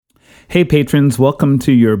Hey, patrons, welcome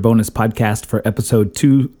to your bonus podcast for episode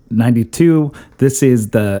 292. This is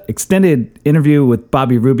the extended interview with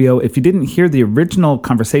Bobby Rubio. If you didn't hear the original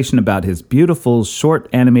conversation about his beautiful short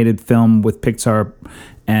animated film with Pixar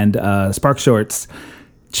and Spark Shorts,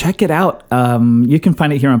 check it out. You can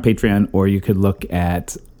find it here on Patreon, or you could look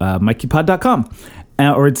at MikeyPod.com.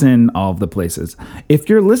 Or it's in all of the places. If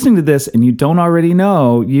you're listening to this and you don't already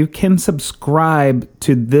know, you can subscribe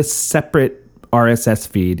to this separate RSS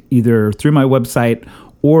feed, either through my website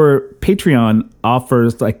or Patreon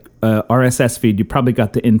offers like a RSS feed. You probably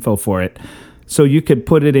got the info for it. So you could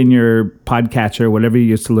put it in your podcatcher, whatever you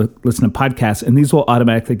use to listen to podcasts, and these will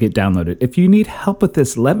automatically get downloaded. If you need help with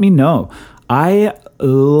this, let me know. I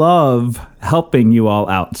love helping you all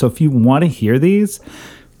out. So if you want to hear these,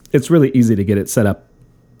 it's really easy to get it set up.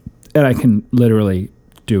 And I can literally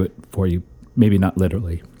do it for you. Maybe not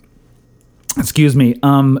literally. Excuse me.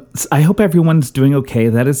 I hope everyone's doing okay.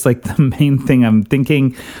 That is like the main thing I'm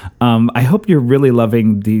thinking. I hope you're really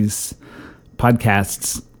loving these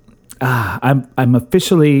podcasts. I'm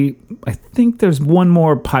officially, I think there's one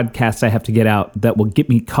more podcast I have to get out that will get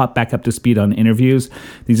me caught back up to speed on interviews.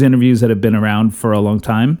 These interviews that have been around for a long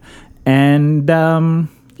time. And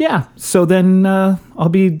yeah, so then I'll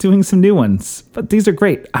be doing some new ones. But these are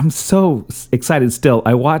great. I'm so excited still.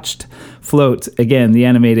 I watched Float, again, the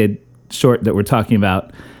animated short that we're talking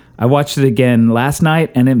about. I watched it again last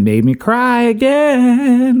night and it made me cry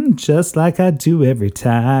again, just like I do every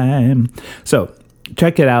time. So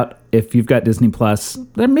check it out if you've got Disney Plus.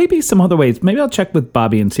 There may be some other ways. Maybe I'll check with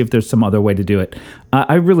Bobby and see if there's some other way to do it.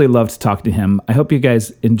 I really loved talking to him. I hope you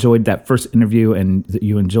guys enjoyed that first interview and that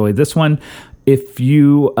you enjoyed this one. If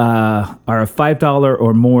you are a $5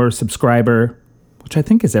 or more subscriber, which I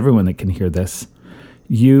think is everyone that can hear this,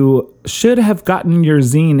 you should have gotten your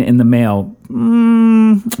zine in the mail.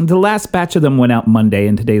 The last batch of them went out Monday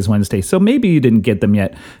and today's Wednesday, so maybe you didn't get them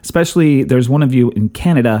yet. Especially there's one of you in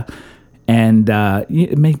Canada, and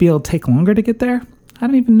maybe it'll take longer to get there. I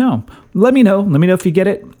don't even know. Let me know. Let me know if you get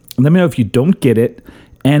it. Let me know if you don't get it.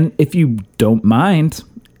 And if you don't mind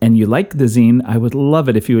and you like the zine, I would love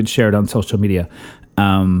it if you would share it on social media.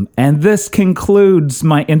 And this concludes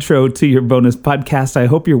my intro to your bonus podcast. I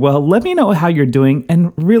hope you're well. Let me know how you're doing.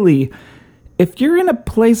 And really, if you're in a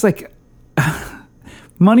place like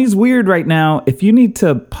money's weird right now, if you need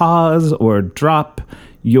to pause or drop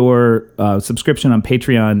your subscription on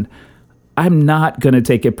Patreon, I'm not going to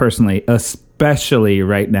take it personally, especially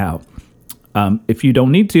right now. If you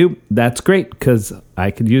don't need to, that's great because I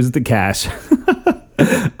could use the cash.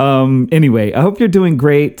 Anyway, I hope you're doing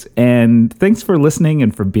great, and thanks for listening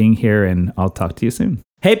and for being here, and I'll talk to you soon.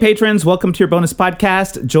 Hey, patrons, welcome to your bonus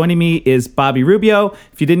podcast. Joining me is Bobby Rubio.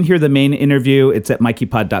 If you didn't hear the main interview, it's at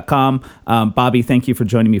MikeyPod.com. Bobby, thank you for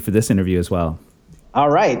joining me for this interview as well. All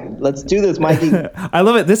right, let's do this, Mikey. I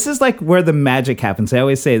love it. This is like where the magic happens. I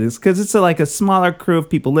always say this because it's like a smaller crew of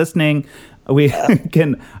people listening. We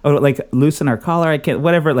can like loosen our collar. I can't,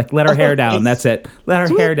 whatever, like let our hair down. That's it. Let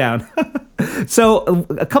our hair down. So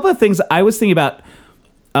a couple of things I was thinking about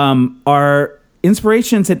are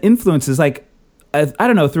inspirations and influences, like, I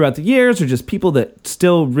don't know, throughout the years, or just people that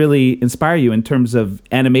still really inspire you in terms of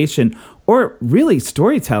animation or really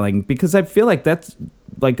storytelling, because I feel like that's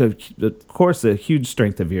like, of course, a huge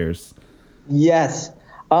strength of yours. Yes.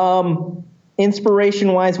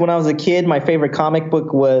 Inspiration-wise, when I was a kid, my favorite comic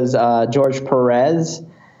book was George Perez,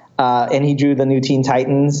 and he drew the new Teen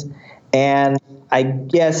Titans. And I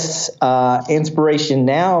guess inspiration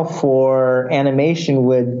now for animation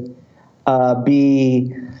would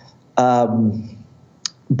be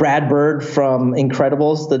Brad Bird from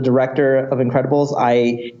Incredibles, the director of Incredibles.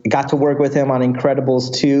 I got to work with him on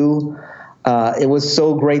Incredibles 2. It was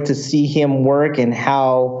so great to see him work and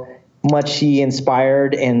how much he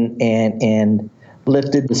inspired and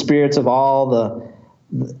lifted the spirits of all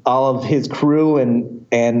of his crew, and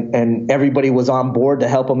everybody was on board to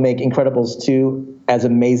help him make Incredibles 2 as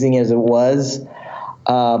amazing as it was.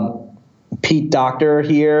 Pete Docter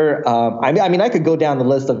here. I mean, I could go down the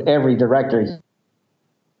list of every director,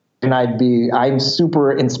 and I'm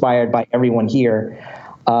super inspired by everyone here.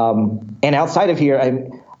 And outside of here, I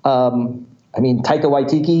mean, Taika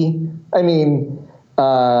Waititi. I mean,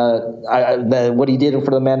 what he did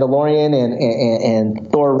for The Mandalorian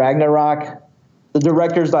and Thor Ragnarok. The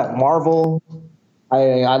directors at Marvel.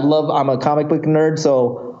 I'm a comic book nerd,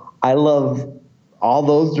 so I love all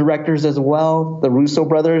those directors as well. The Russo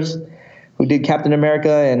brothers, who did Captain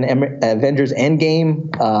America and Avengers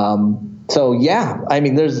Endgame. So yeah, I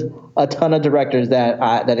mean, there's a ton of directors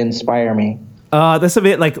that inspire me. That's a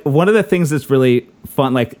bit like one of the things that's really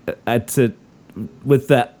fun, like with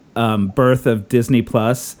the birth of Disney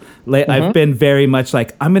Plus, I've been very much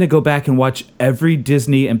like, I'm going to go back and watch every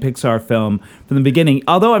Disney and Pixar film from the beginning.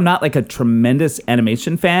 Although I'm not like a tremendous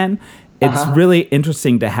animation fan, it's really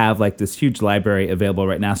interesting to have like this huge library available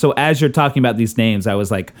right now. So as you're talking about these names, I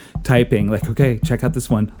was like typing like, okay, check out this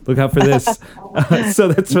one. Look out for this. So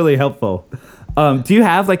that's really helpful. Do you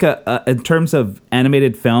have like in terms of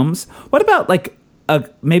animated films, what about like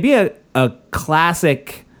maybe a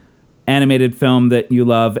classic animated film that you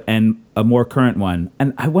love and a more current one?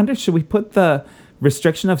 And I wonder, should we put the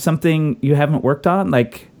restriction of something you haven't worked on?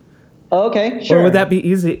 Like, okay, sure. Or would that be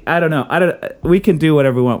easy? I don't know. We can do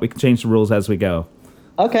whatever we want. We can change the rules as we go.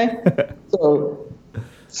 Okay. So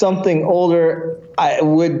something older.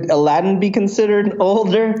 Would Aladdin be considered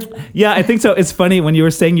older? Yeah, I think so. It's funny when you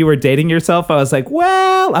were saying you were dating yourself. I was like,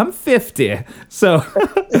 well, I'm 50. So,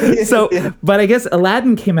 but I guess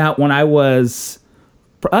Aladdin came out when I was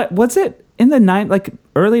it in the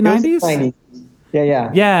early 90s?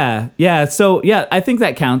 Yeah. So, yeah, I think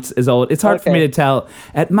that counts as old. It's hard for me to tell.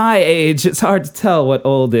 At my age, it's hard to tell what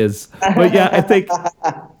old is. But yeah, I think...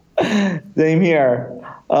 Same here.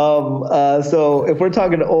 So if we're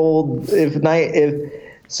talking old,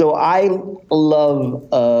 so I love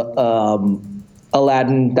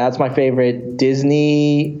Aladdin. That's my favorite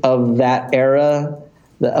Disney of that era,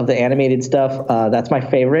 of the animated stuff. That's my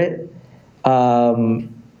favorite.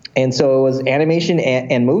 And so it was animation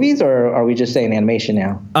and movies, or are we just saying animation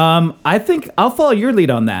now? I think I'll follow your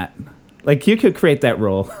lead on that. Like, you could create that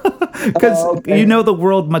rule. Because you know the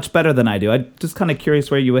world much better than I do. I'm just kind of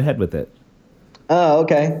curious where you would head with it. Oh,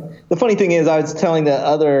 okay. The funny thing is, I was telling the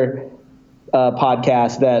other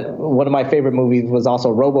podcast that one of my favorite movies was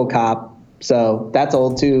also RoboCop. So that's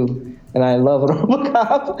old, too. And I love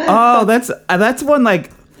RoboCop. Oh, that's one,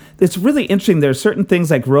 like... It's really interesting. There are certain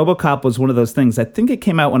things like RoboCop was one of those things. I think it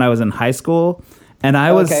came out when I was in high school, and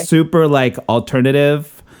I was super like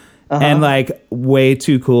alternative and like way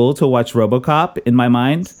too cool to watch RoboCop in my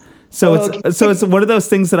mind. So it's one of those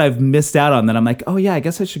things that I've missed out on that I'm like, oh yeah, I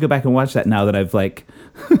guess I should go back and watch that now that I've like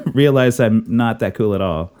realized I'm not that cool at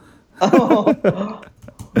all. But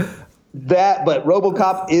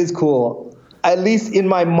RoboCop is cool. At least in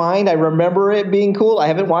my mind, I remember it being cool. I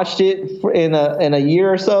haven't watched it in a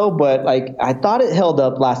year or so, but like I thought it held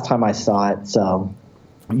up last time I saw it. So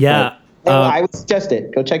yeah, I would suggest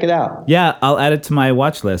it. Go check it out. Yeah, I'll add it to my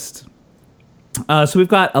watch list. So we've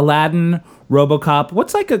got Aladdin, RoboCop.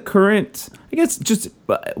 What's like a current? I guess just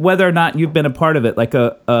whether or not you've been a part of it, like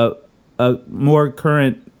a more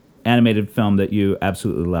current animated film that you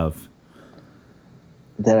absolutely love.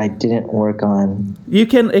 That I didn't work on.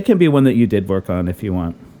 It can be one that you did work on if you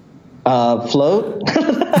want. Float.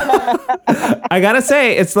 I gotta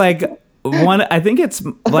say, it's like one. I think it's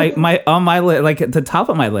like on my list, like at the top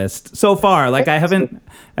of my list so far. Like I haven't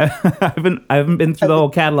been through the whole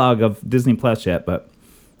catalog of Disney Plus yet, but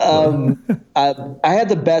I had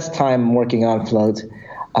the best time working on Float.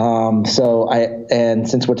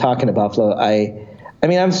 Since we're talking about Float, I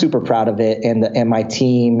mean, I'm super proud of it and my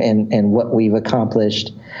team and what we've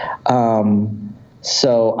accomplished.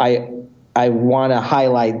 So I want to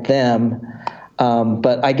highlight them.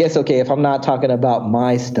 But I guess, okay, if I'm not talking about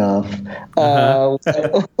my stuff, what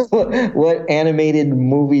animated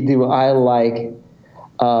movie do I like?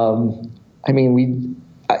 I mean,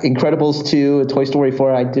 Incredibles 2, Toy Story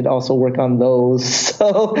 4, I did also work on those.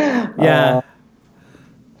 So, yeah.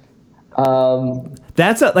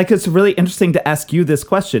 It's really interesting to ask you this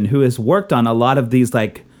question, who has worked on a lot of these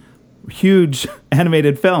like huge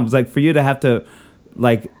animated films, like for you to have to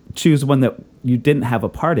like choose one that you didn't have a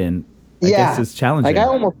part in. I guess is challenging. Like I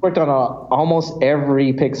almost worked on almost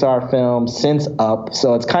every Pixar film since Up.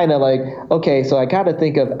 So it's kind of like, okay, so I got to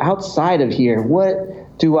think of outside of here. What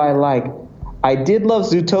do I like? I did love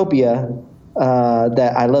Zootopia.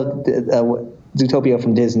 That I loved Zootopia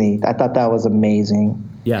from Disney. I thought that was amazing.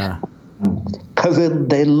 Yeah. Because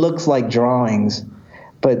they looks like drawings,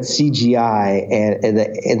 but CGI and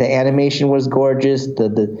the animation was gorgeous.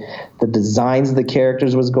 The designs of the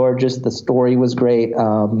characters was gorgeous. The story was great.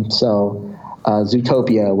 So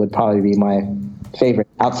Zootopia would probably be my favorite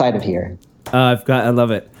outside of here. I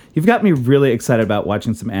love it. You've got me really excited about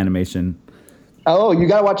watching some animation. Oh, you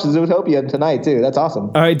got to watch Zootopia tonight too. That's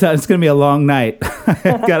awesome. All right, it's going to be a long night.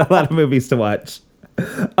 I've got a lot of movies to watch.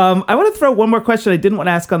 I want to throw one more question I didn't want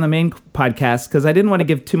to ask on the main podcast because I didn't want to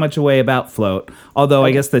give too much away about Float, although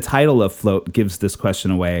I guess the title of Float gives this question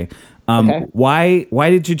away. Why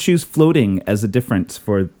did you choose floating as a difference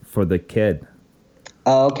for the kid?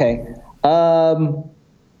 Okay.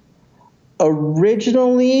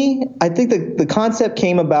 Originally, I think the concept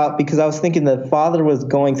came about because I was thinking the father was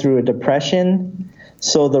going through a depression.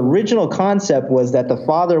 So the original concept was that the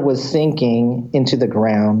father was sinking into the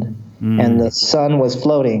ground and the son was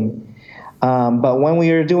floating. But when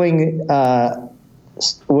we were doing, when I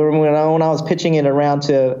was pitching it around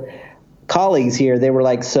to colleagues here, they were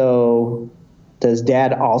like, so does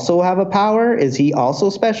dad also have a power? Is he also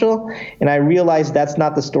special? And I realized that's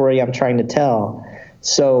not the story I'm trying to tell.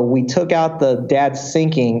 So we took out the dad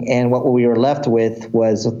sinking, and what we were left with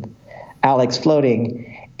was Alex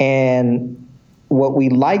floating. And what we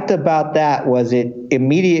liked about that was it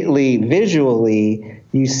immediately, visually,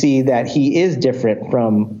 you see that he is different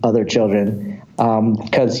from other children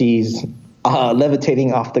because he's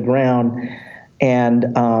levitating off the ground. And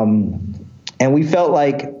we felt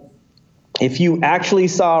like if you actually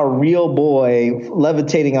saw a real boy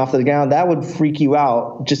levitating off the ground, that would freak you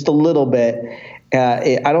out just a little bit.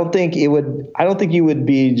 I don't think you would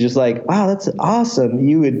be just like, wow, that's awesome.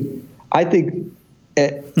 You would, I think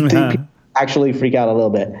people actually freak out a little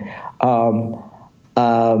bit.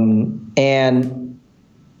 And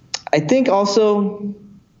I think also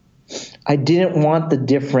I didn't want the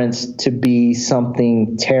difference to be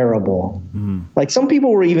something terrible. Like some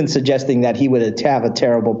people were even suggesting that he would have a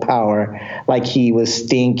terrible power, like he was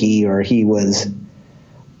stinky or he was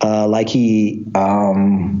like he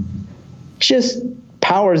just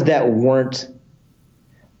powers that weren't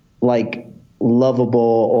like lovable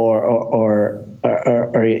or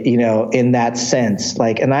you know, in that sense.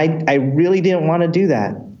 Like, and I really didn't want to do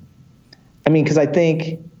that. I mean, because I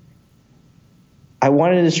think I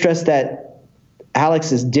wanted to stress that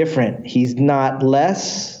Alex is different. He's not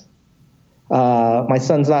less. My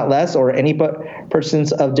son's not less, or any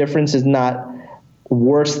person's of difference is not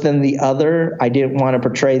worse than the other. I didn't want to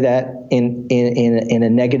portray that in a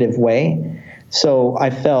negative way. So I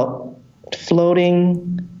felt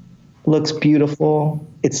floating looks beautiful.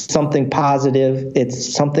 It's something positive.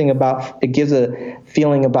 It's something about, it gives a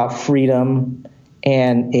feeling about freedom,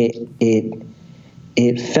 and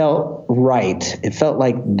it felt right. It felt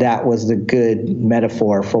like that was the good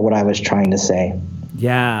metaphor for what I was trying to say.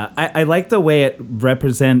 Yeah, I like the way it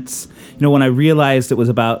represents, you know, when I realized it was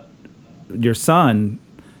about your son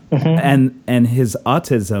and his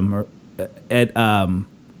autism,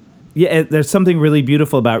 there's something really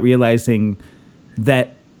beautiful about realizing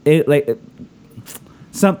that it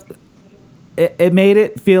made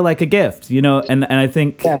it feel like a gift, you know, and I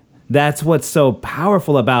think that's what's so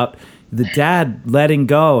powerful about the dad letting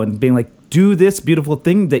go and being like, do this beautiful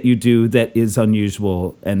thing that you do that is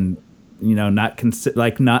unusual and, you know,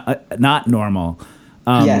 not normal.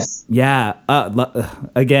 Yes. Yeah.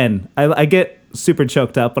 Again, I get super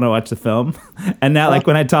choked up when I watch the film, and now like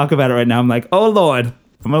when I talk about it right now, I'm like, oh Lord,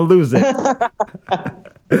 I'm gonna lose it.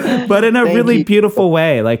 But in a really beautiful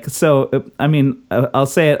way. Like, so, I mean, I'll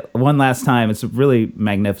say it one last time. It's really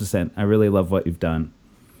magnificent. I really love what you've done.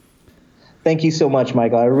 Thank you so much,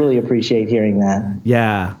 Michael. I really appreciate hearing that.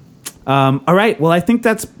 Yeah. All right. Well, I think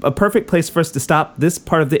that's a perfect place for us to stop this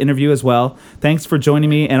part of the interview as well. Thanks for joining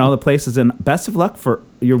me and all the places, and best of luck for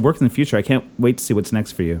your work in the future. I can't wait to see what's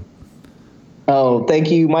next for you. Oh, thank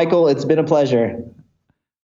you, Michael. It's been a pleasure.